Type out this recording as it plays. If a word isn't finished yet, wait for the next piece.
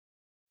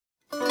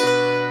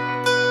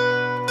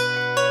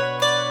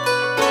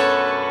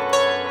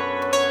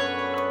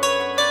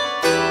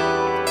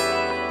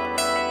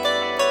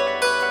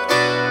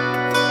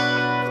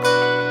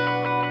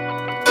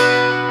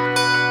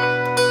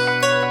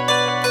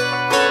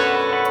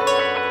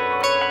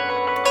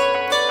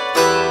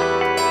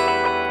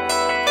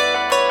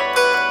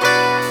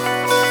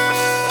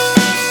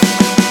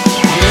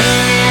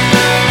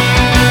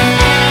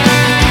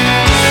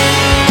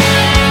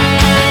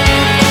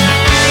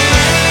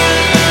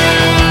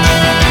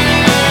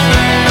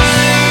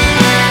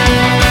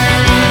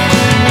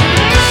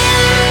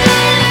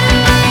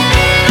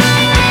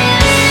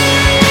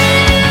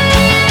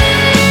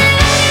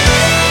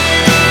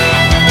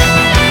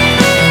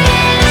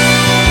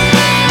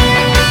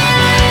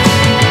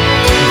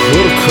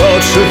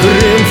грохоче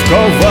грім в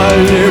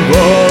ковальні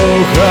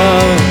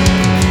Бога,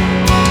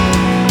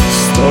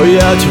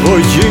 стоять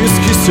вої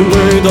з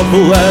кісьми до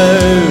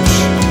плеч,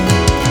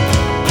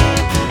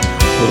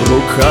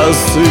 рука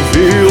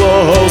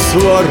сивілого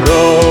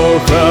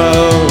сварога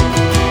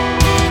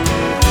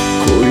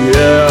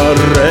кує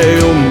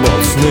арею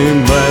моцний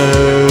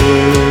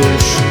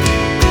меч.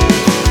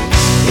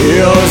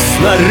 І ось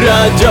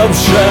знаряддя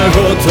вже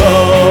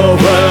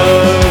готове,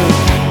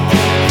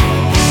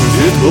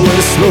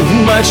 відблиснув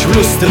меч в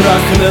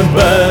люстрах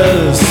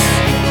небес,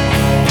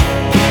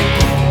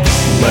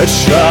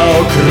 меча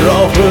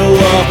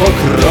окропила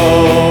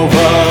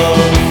покрова,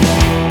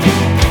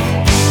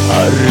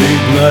 а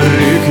рід на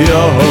рік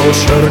його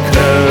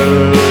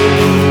черкес.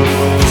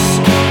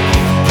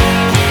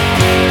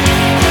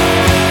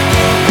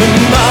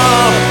 На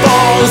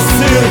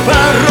позір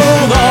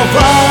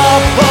перунова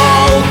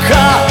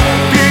полка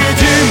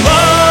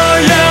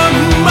підіймає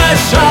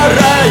меч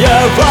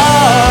Ареєва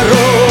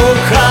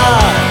рука,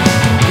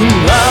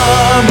 на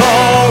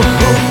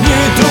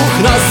могутній дух,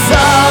 на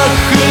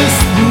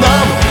захист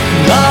нам,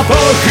 на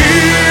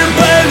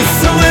погибель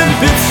злим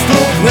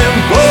підступним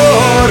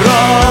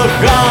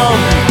ворогам.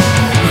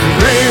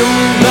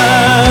 Гримне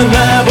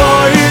небо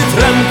і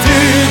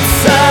тремтить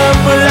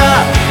земля,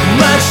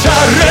 меч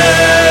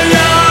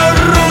Арея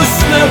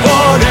Русь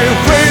неволі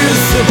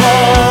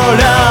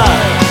визволя.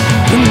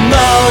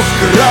 На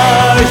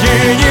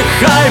Вкраїні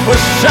хай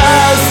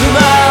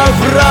пощезне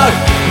враг,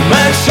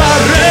 меч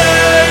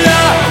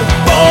Арея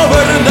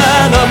поверне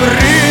нам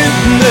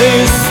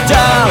рідний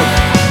стяг.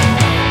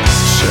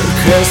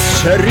 Черкес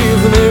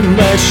чарівний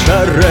меч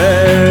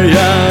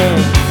Арея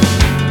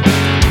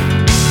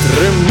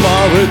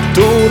тримав і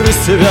Тур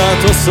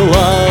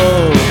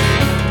Святослав,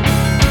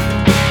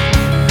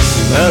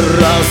 не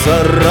раз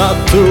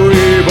Арату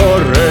і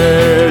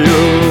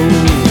Борею,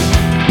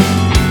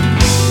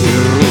 і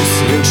Русь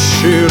він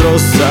щиро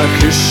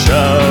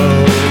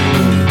захищав.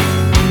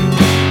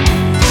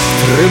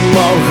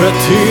 Тримав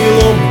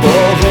Гатило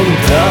Богом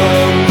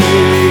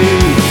даний,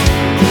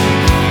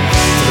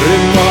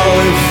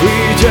 тримали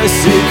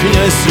витязі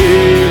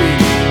князів,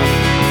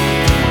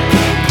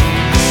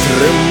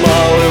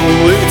 тримали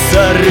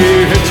лицарі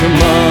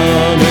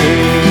гетьмани,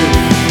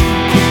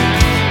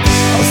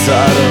 а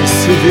зараз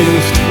він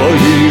в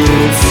твоїй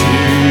руці.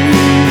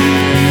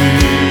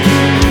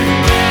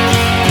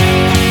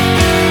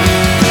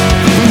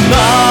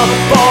 На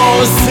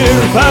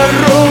позір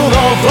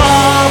перунова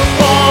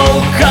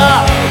полка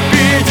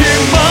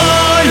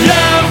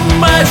підіймає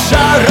меч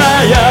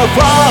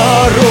Ареєва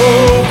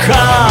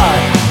рука,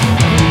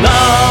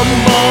 на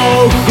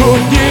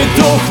могутній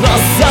дух, на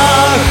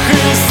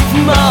захист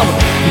нам,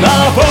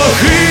 на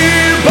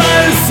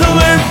погибель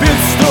злим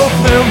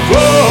підступним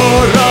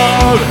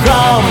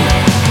ворогам.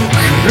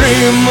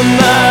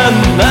 Гримне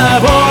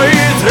небо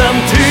і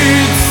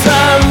тремтить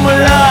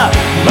земля,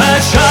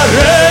 меч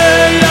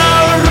Арея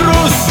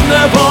Русь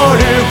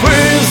неволі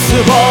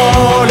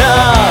визволя.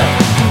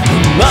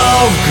 На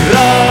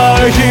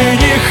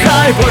Вкраїні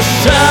хай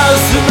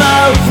пощезне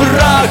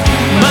враг,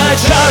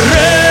 меч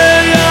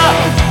Арея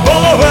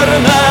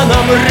поверне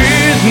нам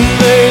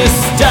рідний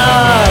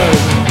стяг.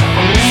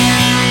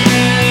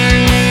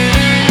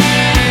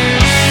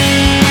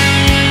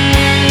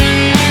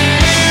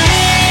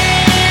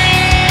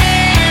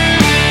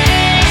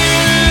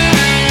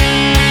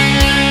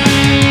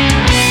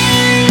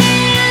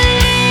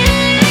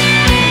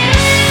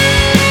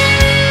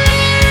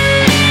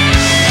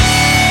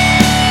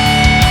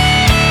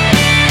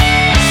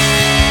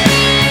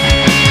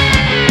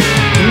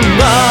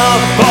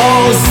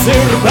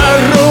 Позір